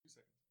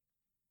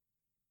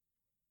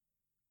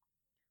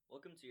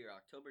Welcome to your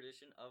October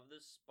edition of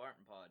the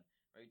Spartan Pod,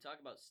 where we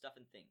talk about stuff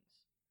and things.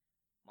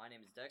 My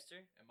name is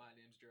Dexter. And my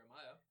name's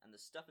Jeremiah. And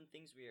the stuff and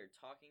things we are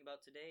talking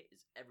about today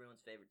is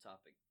everyone's favorite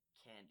topic,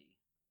 candy.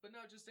 But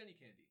not just any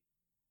candy.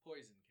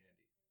 Poison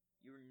candy.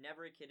 You were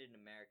never a kid in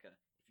America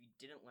if you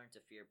didn't learn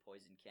to fear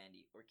poison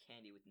candy or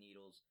candy with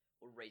needles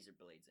or razor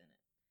blades in it.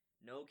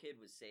 No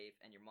kid was safe,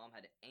 and your mom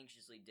had to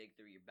anxiously dig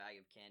through your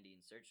bag of candy in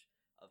search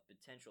of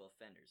potential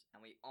offenders, and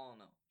we all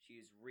know she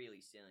is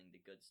really stealing the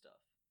good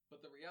stuff. But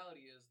the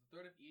reality is, the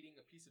threat of eating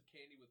a piece of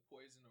candy with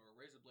poison or a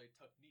razor blade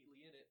tucked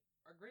neatly in it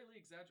are greatly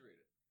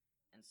exaggerated.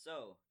 And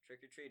so,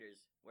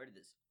 trick-or-treaters, where did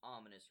this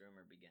ominous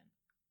rumor begin?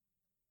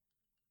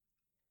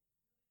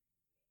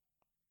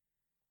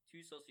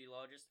 Two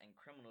sociologists and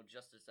criminal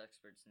justice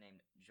experts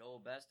named Joel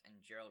Best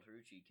and Gerald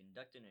Harucci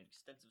conducted an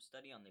extensive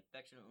study on the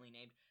affectionately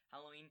named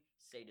Halloween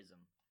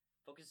sadism,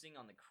 focusing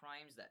on the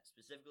crimes that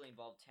specifically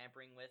involved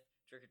tampering with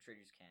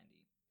trick-or-treaters' candy.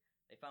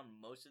 They found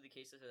most of the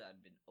cases that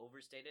had been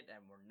overstated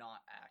and were not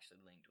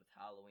actually linked with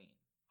Halloween.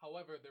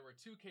 However, there were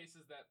two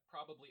cases that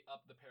probably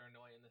upped the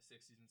paranoia in the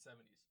 60s and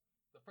 70s.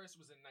 The first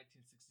was in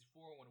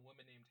 1964 when a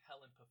woman named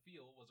Helen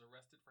Pafil was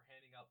arrested for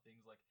handing out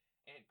things like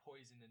ant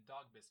poison and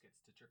dog biscuits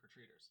to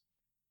trick-or-treaters.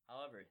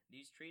 However,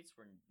 these treats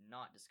were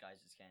not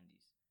disguised as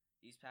candies.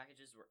 These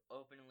packages were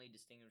openly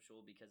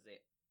distinguishable because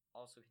they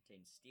also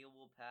contained steel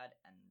wool pad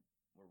and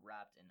were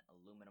wrapped in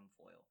aluminum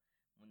foil.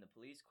 When the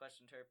police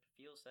questioned her,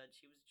 Pafil said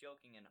she was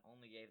joking and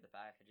only gave the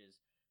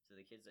packages to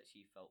the kids that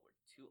she felt were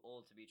too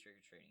old to be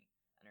trick-or-treating,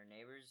 and her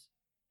neighbors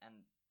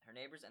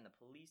and the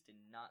police did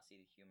not see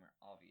the humor,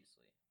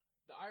 obviously.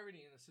 The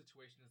irony in the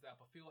situation is that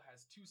Pafil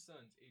has two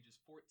sons,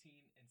 ages 14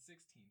 and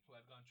 16, who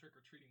had gone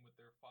trick-or-treating with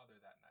their father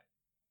that night.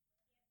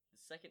 The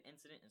second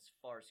incident is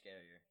far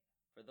scarier.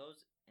 For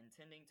those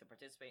intending to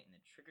participate in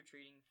the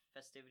trick-or-treating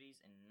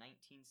festivities in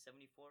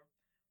 1974,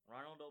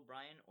 Ronald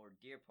O'Brien, or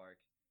Deer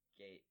Park,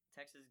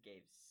 Texas,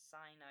 gave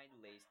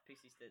cyanide-laced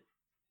pixie stick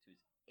to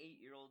his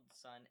 8-year-old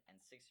son and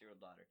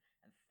 6-year-old daughter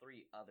and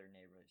 3 other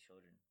neighborhood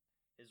children.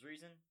 His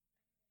reason?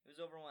 He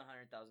was over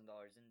 $100,000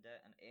 in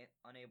debt and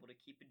unable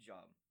to keep a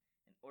job.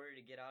 In order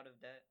to get out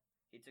of debt,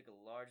 he took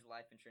a large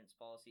life insurance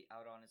policy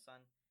out on his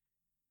son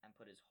and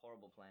put his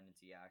horrible plan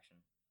into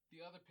action.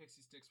 The other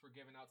pixie sticks were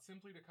given out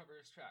simply to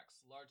cover his tracks,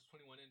 large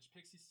 21-inch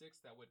pixie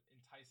sticks that would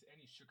entice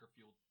any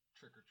sugar-fueled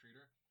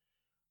trick-or-treater.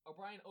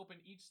 O'Brien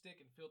opened each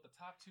stick and filled the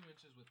top 2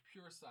 inches with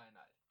pure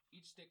cyanide.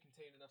 Each stick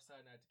contained enough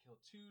cyanide to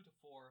kill 2 to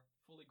 4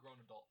 fully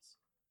grown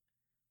adults.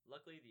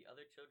 Luckily, the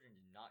other children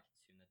did not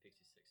consume the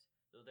pixie sticks,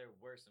 though there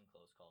were some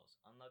close calls.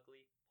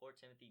 Unluckily, poor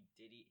Timothy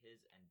did eat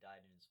his and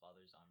died in his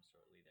father's arms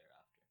shortly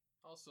thereafter.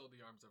 Also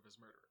the arms of his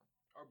murderer.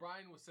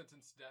 O'Brien was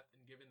sentenced to death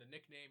and given the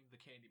nickname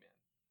the Candyman.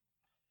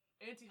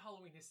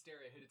 Anti-Halloween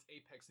hysteria hit its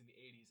apex in the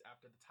 80s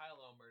after the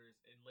Tylenol murders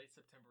in late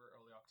September,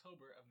 early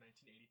October of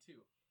 1982,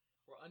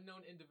 where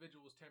unknown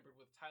individuals tampered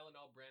with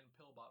Tylenol brand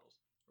pill bottles,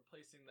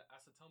 replacing the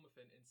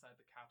acetaminophen inside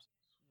the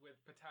capsules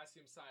with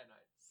potassium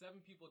cyanide.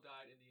 7 people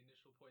died in the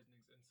initial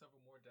poisonings and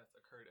several more deaths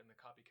occurred in the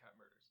copycat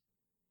murders.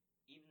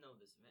 Even though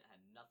this event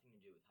had nothing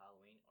to do with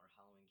Halloween or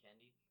Halloween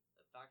candy,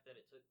 the fact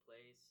that it took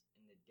place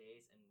in the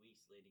days and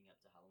weeks leading up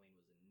to Halloween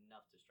was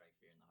enough to strike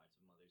fear in the hearts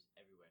of mothers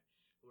everywhere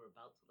who were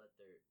about to let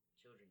their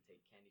children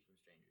take candy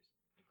from strangers.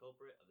 The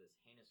culprit of this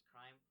heinous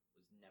crime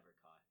was never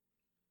caught.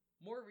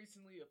 More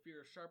recently, a fear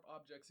of sharp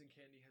objects in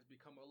candy has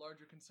become a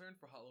larger concern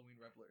for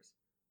Halloween revelers,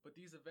 but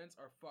these events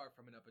are far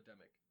from an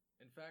epidemic.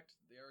 In fact,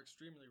 they are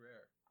extremely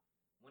rare.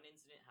 One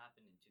incident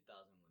happened in 2000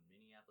 when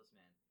Minneapolis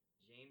man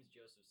James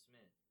Joseph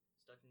Smith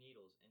stuck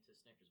needles into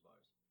Snickers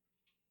bars.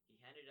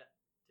 He handed it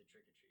to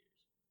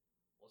trick-or-treaters.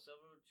 While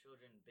several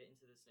children bit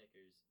into the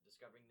Snickers,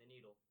 discovering the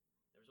needle,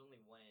 there was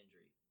only one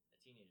injury, a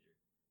teenager,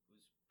 who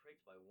was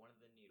pricked by one of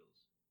the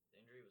needles.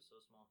 The injury was so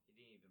small, he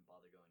didn't even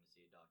bother going to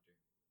see a doctor.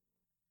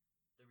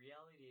 The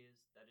reality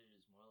is that it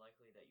is more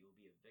likely that you will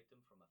be a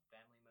victim from a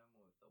family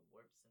member with a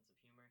warped sense of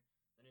humor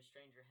than a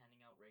stranger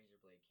handing out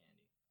razor blade candy.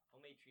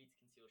 Homemade treats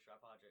conceal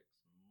sharp objects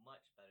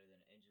much better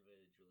than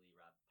individually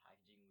wrapped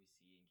packaging we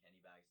see in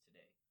candy bags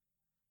today.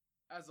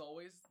 As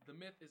always, the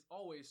myth is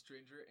always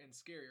stranger and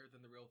scarier than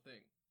the real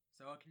thing.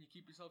 So how can you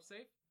keep yourself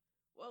safe?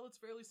 Well, it's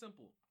fairly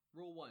simple.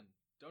 Rule 1.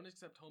 Don't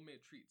accept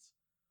homemade treats.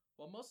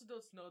 While most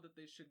adults know that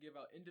they should give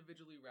out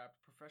individually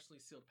wrapped,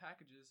 professionally sealed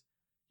packages,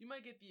 you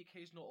might get the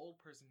occasional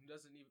old person who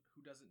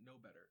doesn't know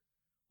better.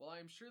 While I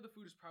am sure the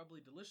food is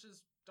probably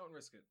delicious, don't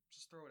risk it.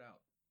 Just throw it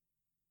out.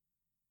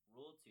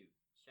 Rule 2.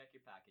 Check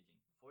your packaging.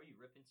 Before you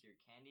rip into your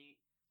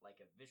candy like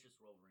a vicious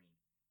Wolverine,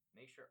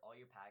 make sure all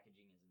your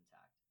packaging is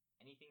intact.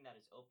 Anything that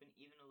is open,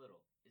 even a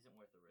little, isn't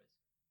worth the risk.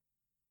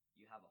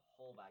 You have a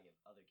whole bag of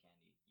other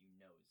candy you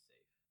know is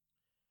safe.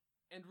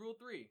 And rule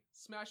 3.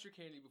 Smash your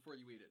candy before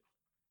you eat it.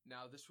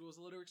 Now, this rule is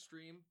a little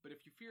extreme, but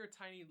if you fear a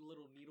tiny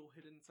little needle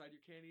hidden inside your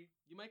candy,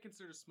 you might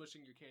consider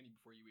smushing your candy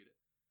before you eat it.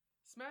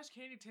 Smashed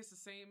candy tastes the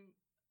same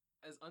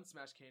as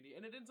unsmashed candy,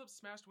 and it ends up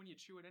smashed when you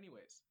chew it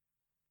anyways.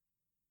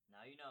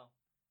 Now you know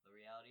the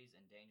realities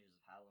and dangers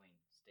of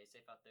Halloween. Stay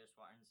safe out there,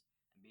 Spartans,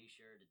 and be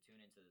sure to tune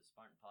into the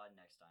Spartan Pod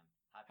next time.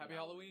 Happy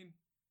Halloween!